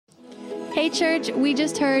Hey church, we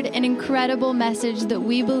just heard an incredible message that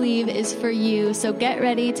we believe is for you. So get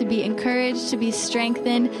ready to be encouraged, to be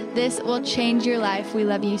strengthened. This will change your life. We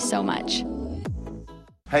love you so much.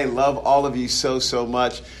 Hey, love all of you so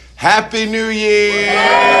much. Happy New Year!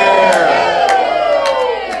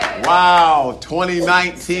 Wow,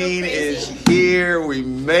 2019 is here. We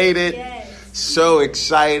made it. So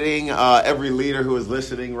exciting. Every leader who is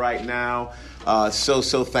listening right now, so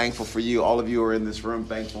thankful for you. All of you are in this room,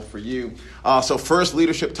 thankful for you. So first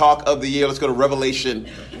leadership talk of the year. Let's go to Revelation.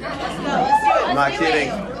 I'm not kidding.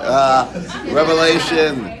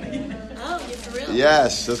 Revelation.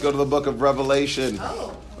 Yes, let's go to the book of Revelation.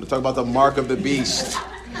 We're talking about the mark of the beast.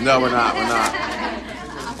 No, we're not.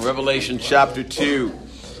 Revelation chapter 2.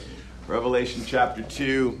 Revelation chapter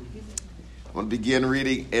 2. I'm going to begin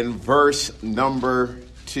reading in verse number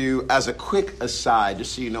 2. As a quick aside,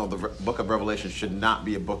 just so you know, the book of Revelation should not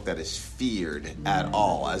be a book that is feared at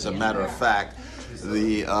all. As a matter of fact,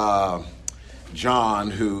 the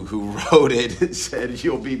John, who wrote it, said,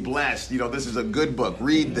 you'll be blessed. You know, this is a good book.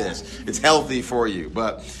 Read this. It's healthy for you.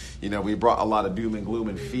 But, you know, we brought a lot of doom and gloom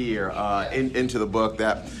and fear into the book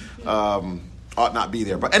that ought not be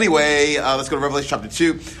there. But anyway, let's go to Revelation chapter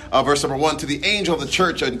 2, verse number 1. To the angel of the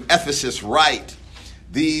church in Ephesus write,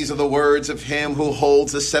 these are the words of him who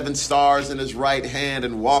holds the 7 stars in his right hand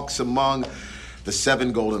and walks among the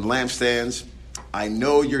 7 golden lampstands. I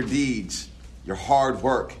know your deeds, your hard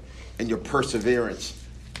work, and your perseverance.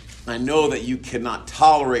 I know that you cannot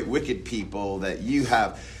tolerate wicked people, that you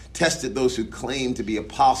have tested those who claim to be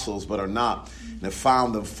apostles but are not, and have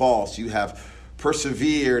found them false. You have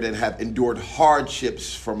persevered and have endured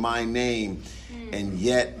hardships for my name, and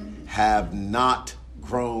yet have not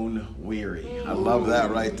grown weary. I love that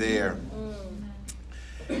right there.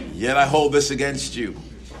 Yet I hold this against you.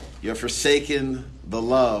 You have forsaken the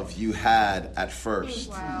love you had at first.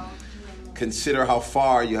 Wow. Consider how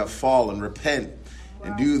far you have fallen. Repent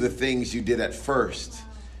and do the things you did at first.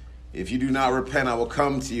 If you do not repent, I will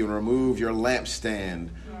come to you and remove your lampstand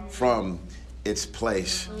from its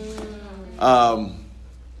place.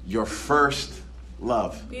 Your first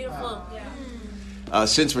love. Beautiful.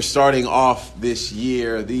 Since we're starting off this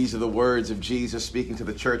year, these are the words of Jesus speaking to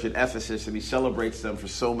the church at Ephesus, and he celebrates them for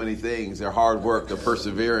so many things. Their hard work, their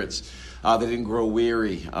perseverance. They didn't grow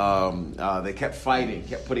weary. They kept fighting,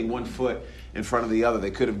 kept putting one foot in front of the other.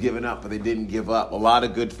 They could have given up, but they didn't give up. A lot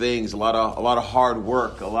of good things, a lot of hard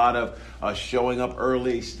work, a lot of showing up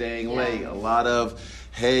early, staying late, a lot of,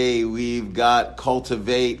 hey, we've got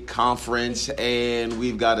Cultivate conference and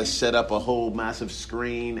we've got to set up a whole massive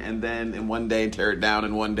screen and then in one day tear it down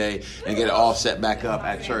in one day and get it all set back up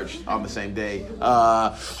at church on the same day.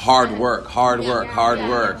 Hard work.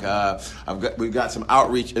 We've got some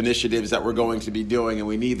outreach initiatives that we're going to be doing, and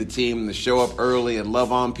we need the team to show up early and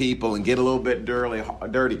love on people and get a little bit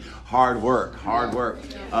dirty. Hard work.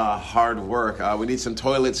 We need some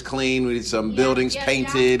toilets cleaned. We need some buildings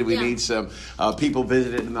painted. We need some people visited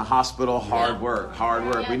in the hospital. Hard work.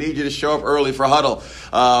 We need you to show up early for huddle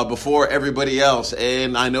before everybody else.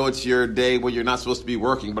 And I know it's your day where you're not supposed to be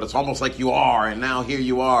working, but it's almost like you are. And now here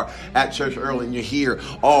you are at church early, and you're here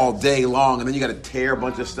all day long. And then you got to tear a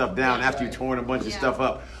bunch of stuff down after you've torn a bunch of stuff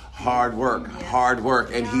up. Hard work.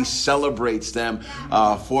 And he celebrates them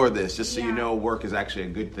for this. Just so you know, work is actually a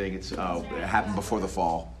good thing. It happened before the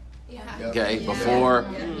fall. Okay,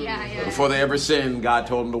 before they ever sinned, God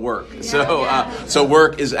told them to work. So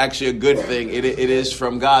work is actually a good thing. It is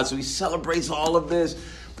from God. So he celebrates all of this.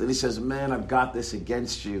 Then he says, man, I've got this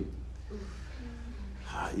against you.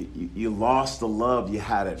 You lost the love you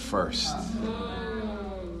had at first.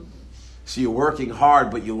 So you're working hard,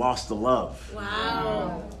 but you lost the love.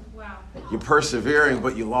 Wow. You're persevering,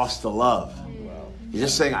 but you lost the love. You're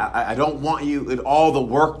just saying, I don't want you in all the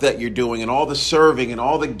work that you're doing and all the serving and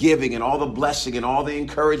all the giving and all the blessing and all the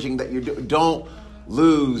encouraging that you're doing. Don't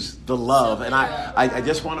lose the love. And I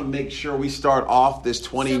just want to make sure we start off this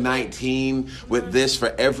 2019 with this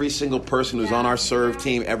for every single person who's on our serve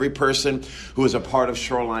team, every person who is a part of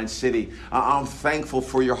Shoreline City. I'm thankful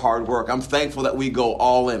for your hard work. I'm thankful that we go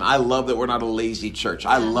all in. I love that we're not a lazy church.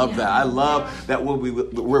 I love that. I love that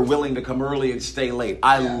we're willing to come early and stay late.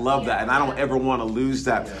 I love that. And I don't ever want to lose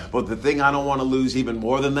that. But the thing I don't want to lose even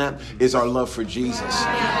more than that is our love for Jesus.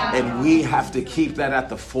 And we have to keep that at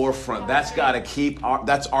the forefront. That's got to keep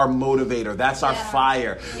our motivator. That's our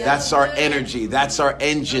fire. That's our energy. That's our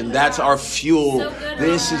engine. That's our fuel.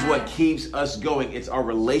 This is what keeps us going. It's our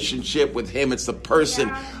relationship with him. It's the person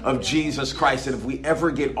of Jesus Christ. And if we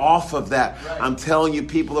ever get off of that, I'm telling you,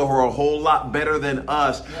 people who are a whole lot better than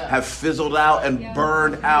us have fizzled out and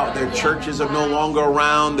burned out. Their churches are no longer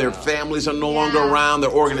around. Their families are no longer around.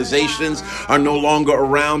 Their organizations are no longer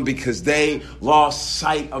around because they lost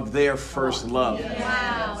sight of their first love.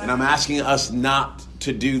 And I'm asking us not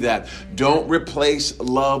to do that. Don't replace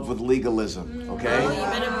love with legalism, okay?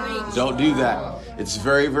 Don't do that. It's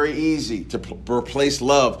very, very easy to replace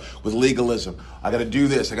love with legalism. I got to do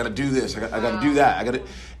this. I got to do this. I got to do that. I got to.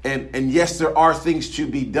 And yes, there are things to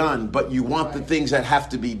be done, but you want the things that have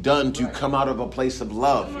to be done to come out of a place of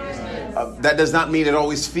love. That does not mean it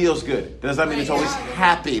always feels good. It does not mean it's always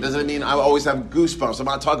happy. It doesn't mean I always have goosebumps. I'm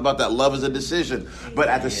not talking about that. Love is a decision. But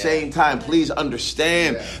at the same time, please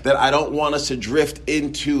understand that I don't want us to drift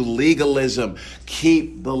into legalism.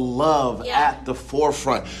 Keep the love at the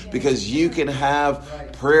forefront, because you can have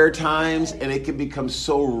prayer times and it can become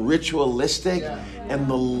so ritualistic and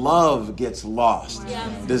the love gets lost.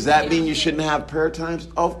 Does that mean you shouldn't have prayer times?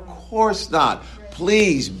 Of course not.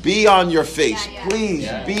 Please be on your face. Please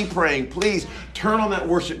be praying. Please turn on that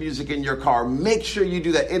worship music in your car. Make sure you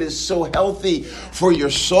do that. It is so healthy for your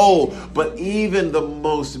soul. But even the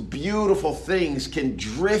most beautiful things can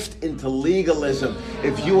drift into legalism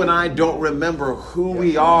if you and I don't remember who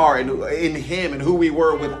we are in him and who we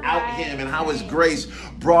were without him and how his grace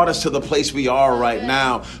brought us to the place we are right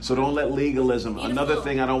now. So don't let legalism. Another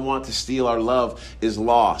thing I don't want to steal our love is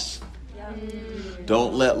loss.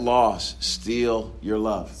 Don't let loss steal your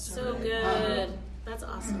love. So good. That's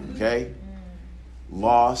awesome. Okay?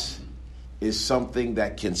 Loss is something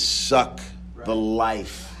that can suck the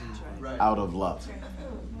life out of love.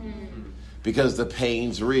 Because the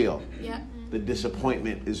pain's real. The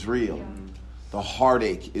disappointment is real. The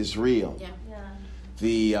heartache is real.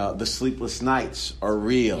 The sleepless nights are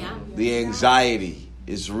real. The anxiety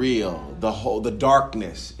is real. The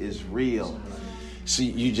darkness is real. So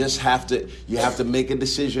you just have to make a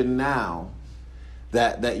decision now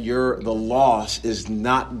that the loss is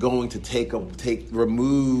not going to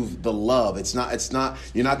remove the love. It's not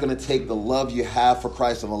you're not going to take the love you have for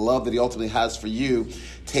Christ and the love that he ultimately has for you,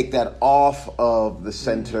 take that off of the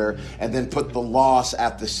center and then put the loss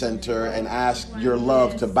at the center and ask your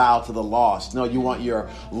love to bow to the loss. No, you want your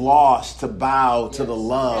loss to bow to the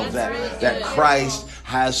love that Christ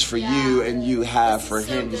has for you and you have for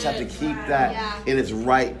him. You just have to keep that in its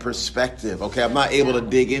right perspective. Okay, I'm not able to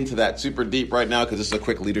dig into that super deep right now because this is a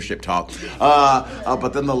quick leadership talk. But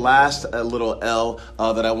then the last little L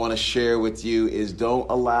that I want to share with you is don't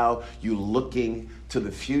allow you looking to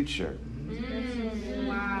the future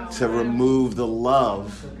to remove the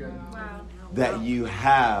love that you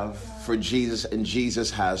have for Jesus and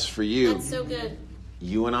Jesus has for you. That's so good.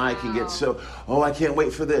 You and I can get I can't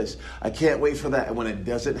wait for this. I can't wait for that. And when it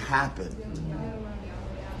doesn't happen,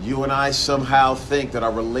 you and I somehow think that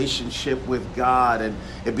our relationship with God, and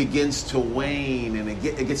it begins to wane, and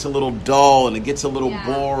it gets a little dull, and it gets a little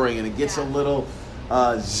boring, and it gets a little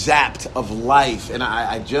zapped of life. And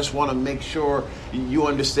I just want to make sure you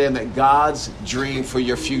understand that God's dream for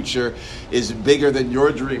your future is bigger than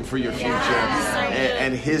your dream for your future.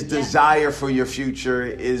 And his desire for your future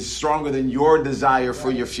is stronger than your desire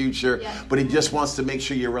for your future. But he just wants to make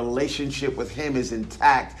sure your relationship with him is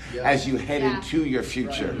intact as you head into your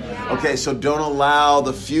future. Okay, so don't allow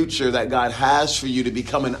the future that God has for you to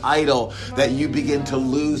become an idol, that you begin to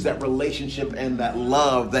lose that relationship and that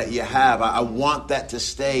love that you have. I want that to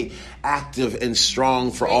stay active and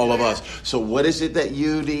strong for all of us. So what is it that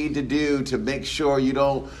you need to do to make sure you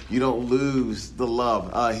don't lose the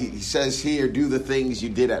love? He says here, do the things you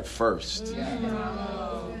did at first.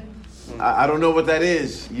 I don't know what that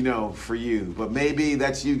is, for you, but maybe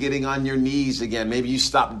that's you getting on your knees again. Maybe you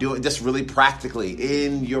stop doing just really practically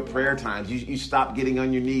in your prayer times. You stop getting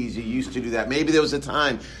on your knees. You used to do that. Maybe there was a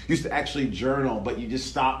time you used to actually journal, but you just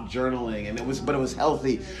stopped journaling, and it was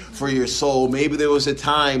healthy for your soul. Maybe there was a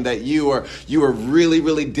time that you were really,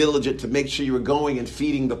 really diligent to make sure you were going and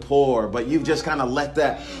feeding the poor, but you've just kind of let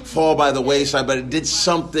that fall by the wayside. But it did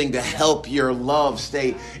something to help your love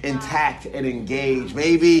stay intact and engaged.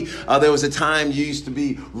 Maybe there was a time you used to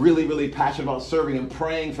be really, really passionate about serving and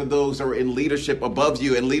praying for those that were in leadership above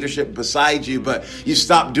you and leadership beside you, but you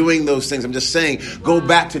stopped doing those things. I'm just saying, go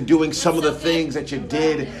back to doing some of the things that you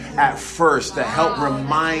did at first to help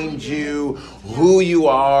remind you who you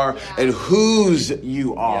are and whose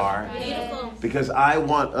you are. Because I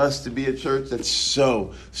want us to be a church that's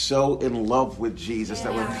so in love with Jesus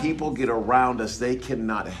that when people get around us, they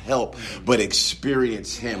cannot help but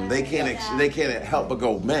experience him. They can't help but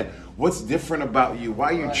go, man, what's different about you? Why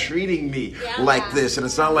are you treating me like this? And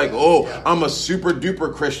it's not like, oh, I'm a super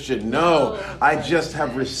duper Christian. No, I just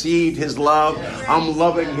have received his love. I'm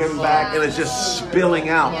loving him back, and it's just spilling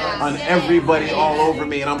out on everybody all over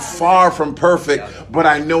me. And I'm far from perfect, but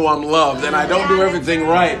I know I'm loved. And I don't do everything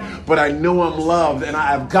right, but I know I'm loved. And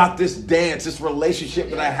I've got this dance, this relationship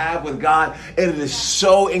that I have with God, and it is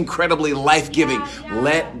so incredibly life-giving.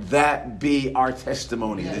 Let that be our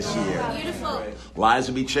testimony this year. Beautiful. Lives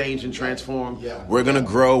will be changed and transformed. We're going to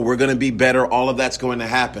grow. We're going to be better. All of that's going to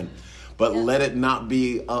happen. But let it not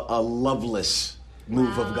be a loveless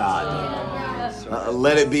move of God.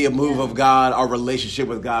 Let it be a move of God, our relationship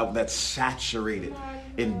with God that's saturated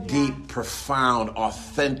in deep, profound,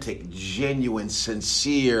 authentic, genuine,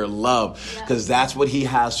 sincere love. Because that's what he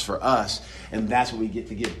has for us. And that's what we get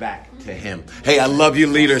to give back to him. Hey, I love you,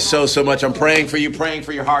 leaders, so much. I'm praying for you, praying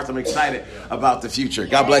for your hearts. I'm excited about the future.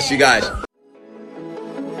 God bless you guys.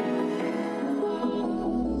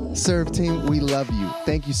 Serve team, we love you.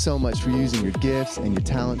 Thank you so much for using your gifts and your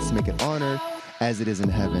talents to make it honored as it is in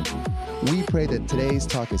heaven. We pray that today's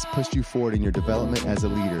talk has pushed you forward in your development as a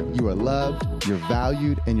leader. You are loved, you're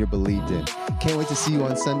valued, and you're believed in. Can't wait to see you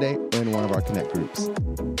on Sunday in one of our Connect groups.